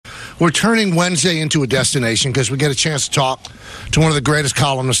we're turning Wednesday into a destination because we get a chance to talk to one of the greatest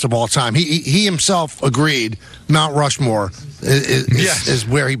columnists of all time. He himself agreed Mount Rushmore is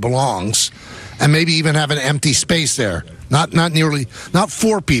where he belongs, and maybe even have an empty space there. Not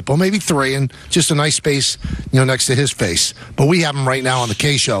 4 people, maybe 3, and just a nice space, next to his face. But we have him right now on the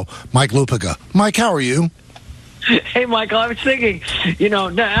K Show, Mike Lupica. Mike, how are you? Hey, Michael, I was thinking,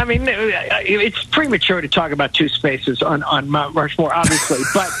 it's premature to talk about 2 spaces on Mount Rushmore, obviously,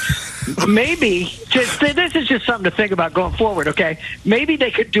 but maybe this is just something to think about going forward, okay? Maybe they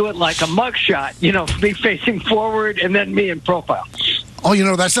could do it like a mugshot, me facing forward and then me in profile. Oh,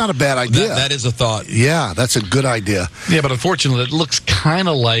 that's not a bad idea. That is a thought. Yeah, that's a good idea. Yeah, but unfortunately, it looks kind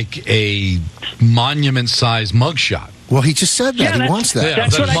of like a monument-sized mugshot. Well, he just said that. He wants that. Yeah,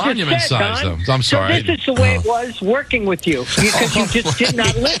 that's what monument I just said, size, Don. though. I'm sorry. So this is the way it was working with you, because you just did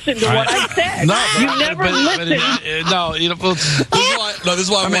not listen to what I said. You never listened. This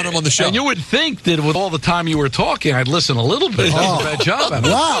is why I want him on the show. And you would think that with all the time you were talking, I'd listen a little bit. That's a bad job.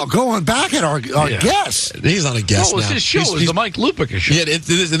 Wow, going back at our guest. He's on a guest now. It's his show. It's the Mike Lupica show. Yeah,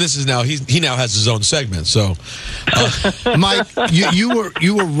 this is now. He now has his own segment. So, Mike, you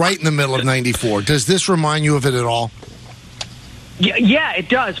were right in the middle of '94. Does this remind you of it at all? Yeah, it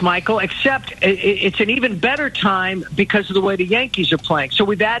does, Michael, except it's an even better time because of the way the Yankees are playing. So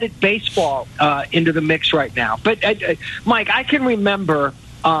we've added baseball into the mix right now. But, Mike, I can remember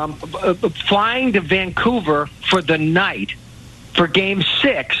flying to Vancouver for the night for Game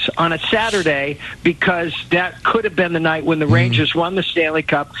 6 on a Saturday, because that could have been the night when the Rangers won the Stanley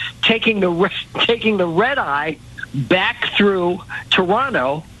Cup, taking the red eye back through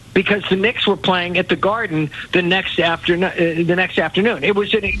Toronto, because the Knicks were playing at the Garden the next afternoon. It was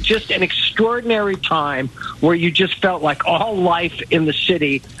just an extraordinary time where you just felt like all life in the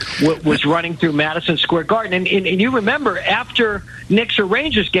city was running through Madison Square Garden. And you remember, after Knicks or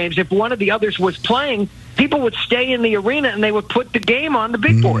Rangers games, if one of the others was playing, people would stay in the arena and they would put the game on the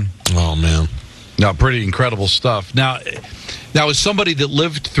big board. Oh, man. No, pretty incredible stuff. Now, as somebody that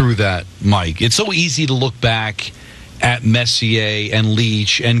lived through that, Mike, it's so easy to look back at Messier and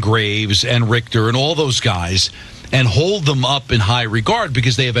Leach and Graves and Richter and all those guys and hold them up in high regard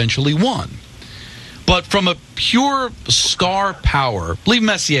because they eventually won. But from a pure star power, leave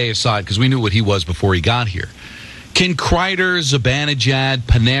Messier aside because we knew what he was before he got here. Can Kreider, Zibanejad,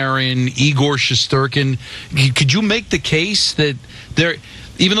 Panarin, Igor Shesterkin, could you make the case that they're,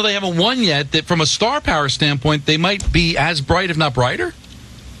 even though they haven't won yet, that from a star power standpoint, they might be as bright, if not brighter?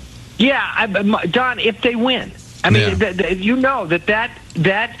 Yeah, Don, if they win. I mean,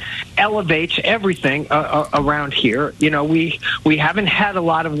 that elevates everything around here. We haven't had a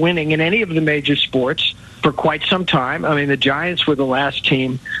lot of winning in any of the major sports for quite some time. I mean, the Giants were the last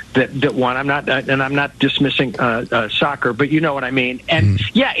team that won. I'm not dismissing soccer, but you know what I mean. And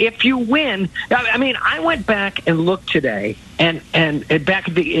yeah, if you win, I mean, I went back and looked today and back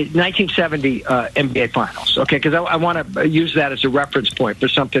at the 1970 NBA Finals. Okay, because I want to use that as a reference point for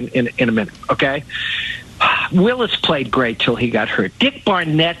something in a minute. Okay. Willis played great till he got hurt. Dick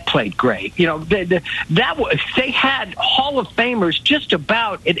Barnett played great. They had Hall of Famers just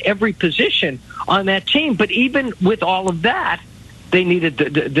about at every position on that team. But even with all of that, they needed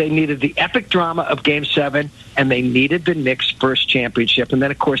the epic drama of Game 7, and they needed the Knicks' first championship. And then,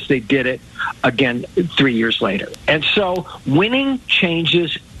 of course, they did it again 3 years later. And so winning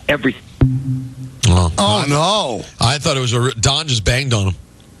changes everything. Oh no! I thought it was Don just banged on him.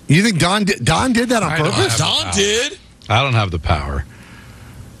 You think Don did that on purpose? Don did. I don't have the power.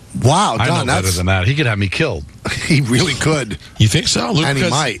 Wow, Don, I know better than that. He could have me killed. He really could. You think so? And he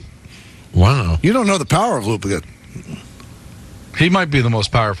might. Wow. You don't know the power of Lupica. He might be the most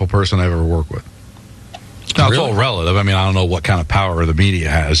powerful person I've ever worked with. Now, it's all relative. I mean, I don't know what kind of power the media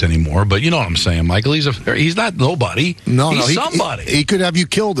has anymore, but you know what I'm saying, Michael. He's not nobody. He's somebody. He could have you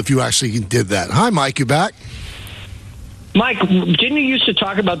killed if you actually did that. Hi, Mike. You back? Mike, didn't you used to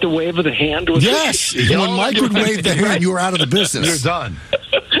talk about the wave of the hand? Yes. When Mike would wave the hand, you were out of the business. You're done.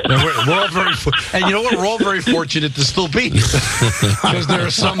 We're all very, and you know what? We're all very fortunate to still be here because there are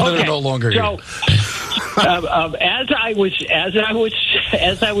some that are no longer here. As I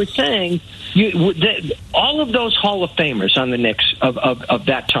was saying, all of those Hall of Famers on the Knicks of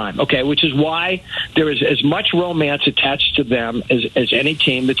that time, okay, which is why there is as much romance attached to them as any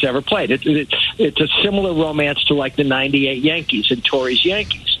team that's ever played. It's a similar romance to like the '98 Yankees and Torre's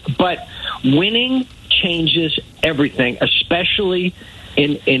Yankees. But winning changes everything, especially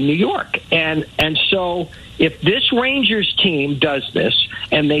in New York. And so if this Rangers team does this,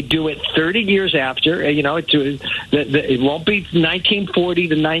 and they do it 30 years after, it won't be 1940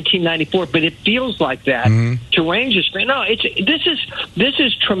 to 1994, but it feels like that to Rangers. No, this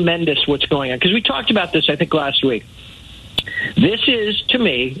is tremendous what's going on, because we talked about this, I think, last week. This is, to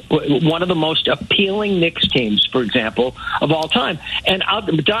me, one of the most appealing Knicks teams, for example, of all time. And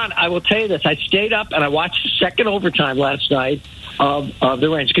Don, I will tell you this: I stayed up and I watched the second overtime last night of the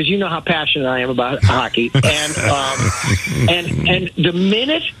Rangers, because you know how passionate I am about hockey. And the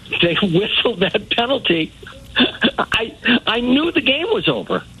minute they whistled that penalty, I knew the game was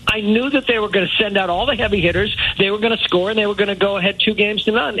over. I knew that they were going to send out all the heavy hitters. They were going to score, and they were going to go ahead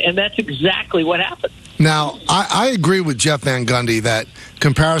 2-0, and that's exactly what happened. Now, I agree with Jeff Van Gundy that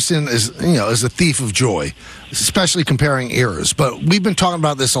comparison is a thief of joy, especially comparing eras. But we've been talking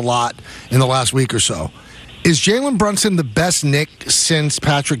about this a lot in the last week or so. Is Jalen Brunson the best Knick since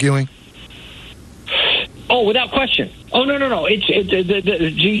Patrick Ewing? Oh, without question. Oh, no.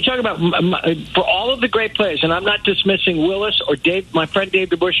 You talk about for all of the great players, and I'm not dismissing Willis or my friend Dave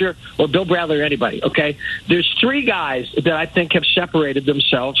DeBusschere or Bill Bradley or anybody, okay? There's three guys that I think have separated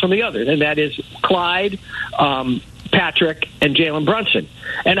themselves from the others, and that is Clyde, Patrick, and Jalen Brunson.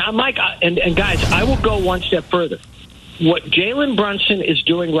 And I'm like, and guys, I will go one step further. What Jalen Brunson is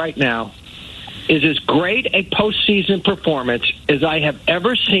doing right now is as great a postseason performance as I have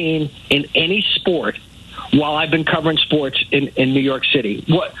ever seen in any sport while I've been covering sports in New York City.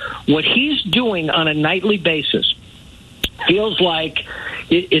 What he's doing on a nightly basis feels like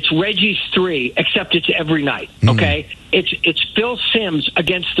it's Reggie's 3, except it's every night, okay? It's Phil Simms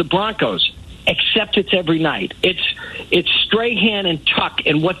against the Broncos, except it's every night. It's Strahan and Tuck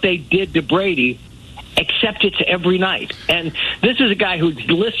and what they did to Brady, except it's every night. And this is a guy who's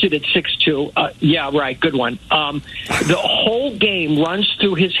listed at 6'2". Yeah, right, good one. The whole game runs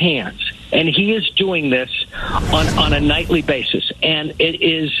through his hands, and he is doing this on a nightly basis. And it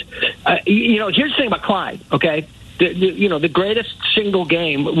is, here's the thing about Clyde, okay? The greatest single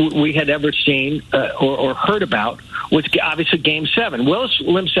game we had ever seen or heard about was obviously Game 7. Willis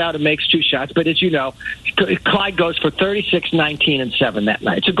limps out and makes 2 shots, but as you know, Clyde goes for 36, 19, and 7 that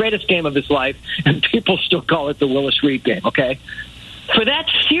night. It's the greatest game of his life, and people still call it the Willis Reed game, okay? For that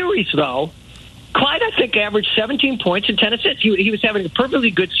series, though, Clyde, I think, averaged 17 points and 10 assists. He was having a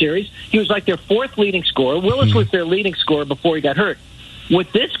perfectly good series. He was like their 4th leading scorer. Willis was their leading scorer before he got hurt.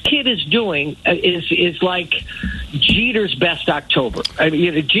 What this kid is doing is like Jeter's best October. I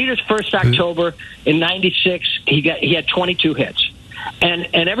mean, Jeter's first October in '96, he had 22 hits, and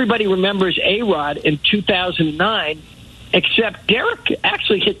everybody remembers A-Rod in 2009. Except Derek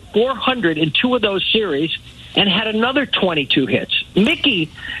actually hit 400 in 2 of those series and had another 22 hits. Mickey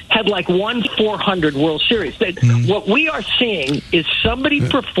had like 1/400 World Series. What we are seeing is somebody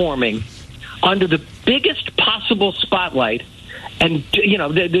performing under the biggest possible spotlight. And,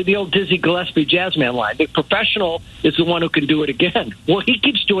 the old Dizzy Gillespie Jazzman line, the professional is the one who can do it again. Well, he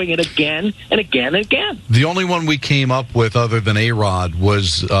keeps doing it again and again and again. The only one we came up with other than A-Rod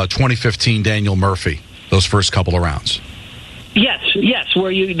was 2015 Daniel Murphy, those first couple of rounds. Yes,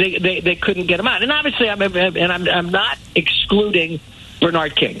 where they couldn't get him out. And obviously, I'm not excluding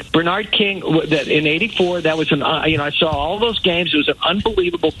Bernard King. Bernard King, in '84, that was I saw all those games. It was an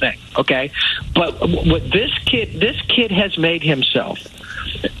unbelievable thing. Okay, but what this kid has made himself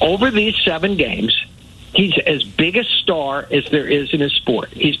over these 7 games. He's as big a star as there is in his sport.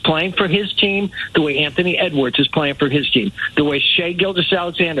 He's playing for his team the way Anthony Edwards is playing for his team, the way Shai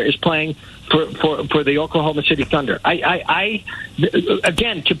Gilgeous-Alexander is playing for the Oklahoma City Thunder. I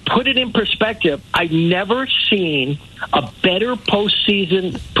again, to put it in perspective, I've never seen a better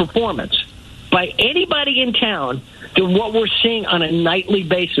postseason performance by anybody in town than what we're seeing on a nightly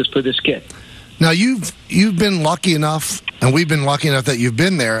basis for this kid. Now, you've been lucky enough, and we've been lucky enough that you've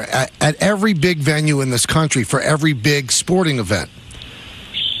been there at every big venue in this country for every big sporting event.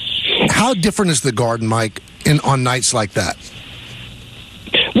 How different is the Garden, Mike, on nights like that?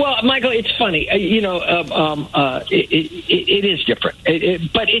 Well, Michael, it's funny. It is different,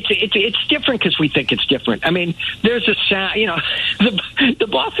 but it's different because we think it's different. I mean, there's a sound. The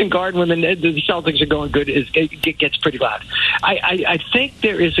Boston Garden when the Celtics are going good it gets pretty loud. I think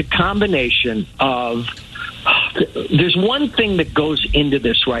there is a combination of. There's one thing that goes into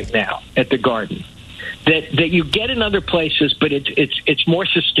this right now at the Garden that you get in other places, but it's more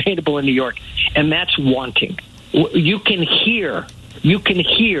sustainable in New York, and that's wanting. You can hear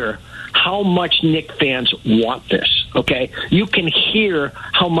how much Knick fans want this. okay, you can hear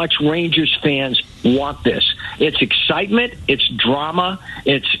how much Rangers fans want this. It's excitement, it's drama,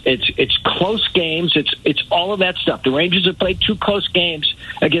 it's close games, it's all of that stuff. The Rangers have played 2 close games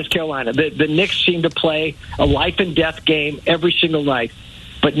against Carolina. The Knicks seem to play a life and death game every single night.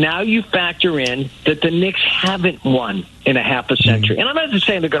 But now you factor in that the Knicks haven't won in a half a century. And I'm not just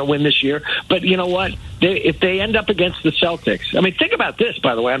saying they're going to win this year, but you know what? If they end up against the Celtics, I mean, think about this,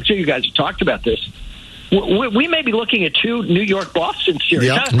 by the way. I'm sure you guys have talked about this. We may be looking at 2 New York-Boston series.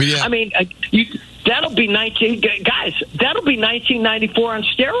 Yeah. I mean, that'll be 1994 on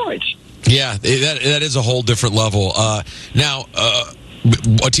steroids. Yeah, that is a whole different level. Now,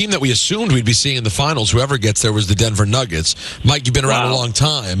 a team that we assumed we'd be seeing in the finals, whoever gets there, was the Denver Nuggets. Mike, you've been around a long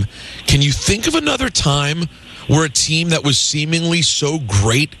time. Can you think of another time where a team that was seemingly so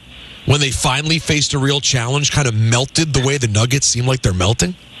great, when they finally faced a real challenge, kind of melted the way the Nuggets seem like they're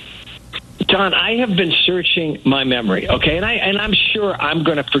melting? Don, I have been searching my memory, okay, and I'm sure I'm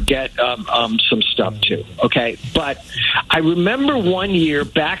going to forget some stuff too, okay. But I remember one year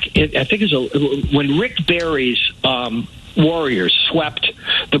back, I think it was when Rick Barry's Warriors swept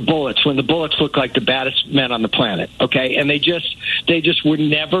the Bullets, when the Bullets looked like the baddest men on the planet, okay, and they just were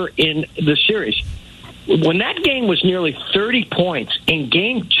never in the series. When that game was nearly 30 points in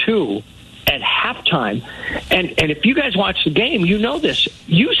Game 2 at halftime, and if you guys watch the game, you know this,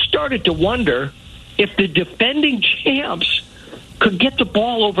 you started to wonder if the defending champs could get the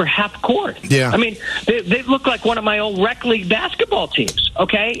ball over half court. Yeah. I mean, they look like one of my old rec league basketball teams,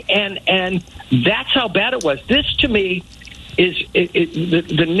 okay? And that's how bad it was. This, to me, is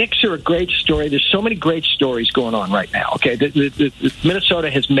the Knicks are a great story. There's so many great stories going on right now, okay? The Minnesota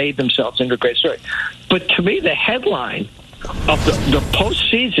has made themselves into a great story. But to me, the headline of the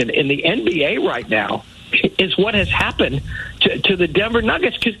postseason in the NBA right now is what has happened to the Denver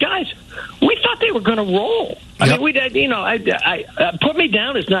Nuggets. Because, guys, we thought they were going to roll. I mean, I put me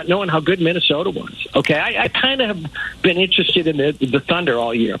down as not knowing how good Minnesota was. Okay, I kind of have been interested in the Thunder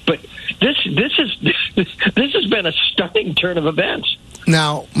all year, but this has been a stunning turn of events.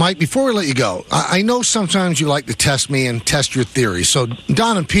 Now, Mike, before we let you go, I know sometimes you like to test me and test your theories. So,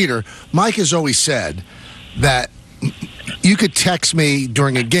 Don and Peter, Mike has always said that you could text me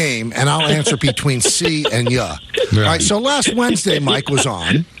during a game, and I'll answer between C and yeah. All right. So last Wednesday, Mike was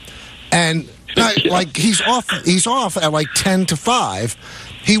on, and like he's off at like 10 to 5.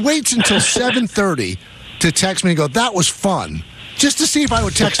 He waits until 7:30 to text me and go, "That was fun," just to see if I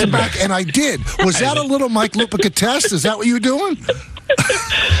would text him back, and I did. Was that a little Mike Lupica test? Is that what you were doing?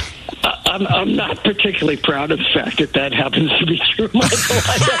 I'm not particularly proud of the fact that happens to be true, Michael.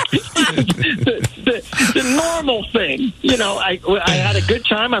 The normal thing, you know, I had a good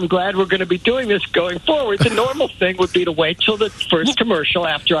time. I'm glad we're going to be doing this going forward. The normal thing would be to wait till the first commercial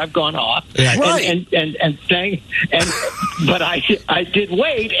after I've gone off, right? But I did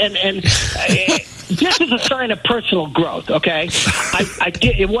wait, and this is a sign of personal growth. Okay,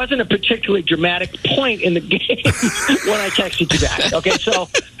 it wasn't a particularly dramatic point in the game when I texted you back. Okay, so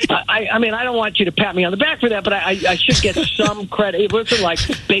I mean, I don't want you to pat me on the back for that, but I should get some credit. It wasn't like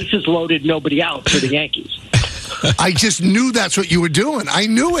bases loaded, nobody out for the Yankees. I just knew that's what you were doing. I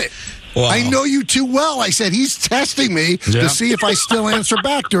knew it. Wow. I know you too well. I said, he's testing me to see if I still answer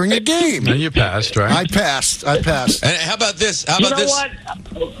back during a game. And you passed, right? I passed. And how about this? What?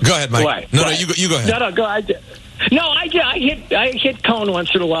 Go ahead, Mike. What? No, you go ahead. No, go ahead. No, I hit Cone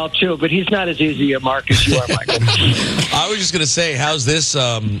once in a while, too, but he's not as easy a mark as you are, Michael. I was just going to say, how's this,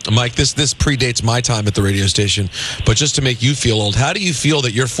 Mike? This predates my time at the radio station, but just to make you feel old, how do you feel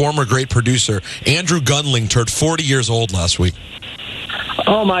that your former great producer, Andrew Gunling, turned 40 years old last week?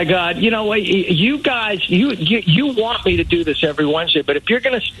 Oh my God! You know what? You guys, you want me to do this every Wednesday, but if you're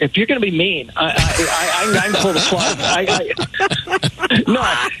gonna be mean, I'm pull the plug.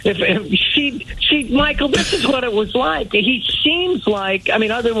 Michael, this is what it was like. He seems like, I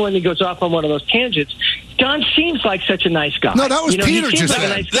mean, other than when he goes off on one of those tangents, Don seems like such a nice guy. No, that was Peter. He Just like a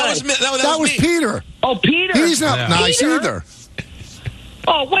nice guy. That was Peter. Oh, Peter. He's not nice either.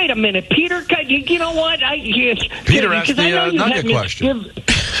 Oh, wait a minute, Peter. You know what? Peter asked the Nugget question.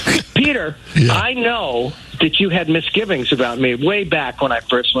 Peter, I know that you had misgivings about me way back when I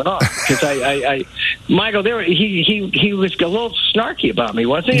first went on, because Michael, he was a little snarky about me,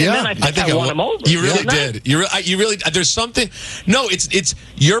 wasn't he? Yeah, and then I think I won him over. You really did. You really. There's something. No, it's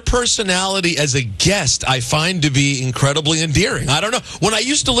your personality as a guest. I find to be incredibly endearing. I don't know. When I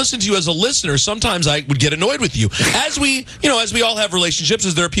used to listen to you as a listener, sometimes I would get annoyed with you. As we all have relationships,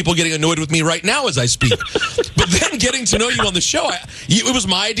 as there are people getting annoyed with me right now as I speak. But then getting to know you on the show, it was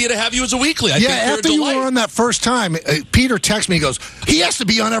my idea to have you as a weekly. I think you're after a you delight. were on that that first time, Peter texts me, he goes, he has to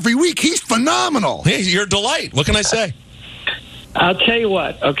be on every week. He's phenomenal. Hey, you're a delight. What can I say? I'll tell you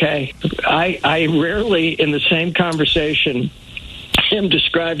what, okay? I rarely, in the same conversation, am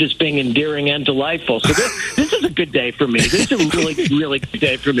described as being endearing and delightful. So this is a good day for me. This is a really, really good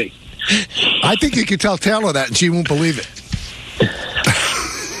day for me. I think you could tell Taylor that, and she won't believe it.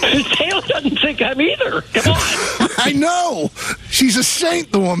 Taylor doesn't think I'm either. Come on. I know. She's a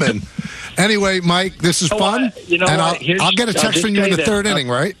saint, the woman. Anyway, Mike, this is fun. I'll get a text from you in the third inning,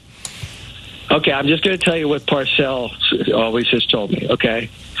 right? Okay, I'm just going to tell you what Parcells always has told me, okay?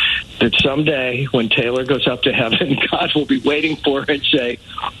 That someday when Taylor goes up to heaven, God will be waiting for her and say,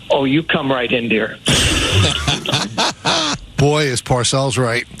 oh, you come right in, dear. Boy, is Parcells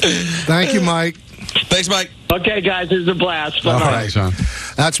right. Thank you, Mike. Thanks, Mike. Okay, guys, this is a blast. All right.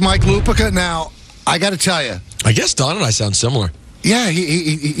 That's Mike Lupica. Now, I got to tell you. I guess Don and I sound similar. Yeah,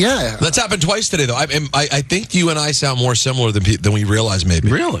 yeah. That's happened twice today, though. I think you and I sound more similar than we realize, maybe.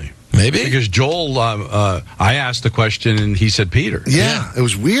 Really? Maybe. Because Joel, I asked the question, and he said Peter. Yeah. It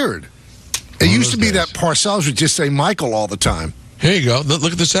was weird. It used to be that Parcells would just say Michael all the time. Here you go.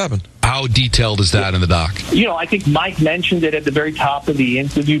 Look at this happen. How detailed is that in the doc? I think Mike mentioned it at the very top of the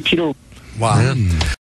interview. Peter. Wow. Yeah.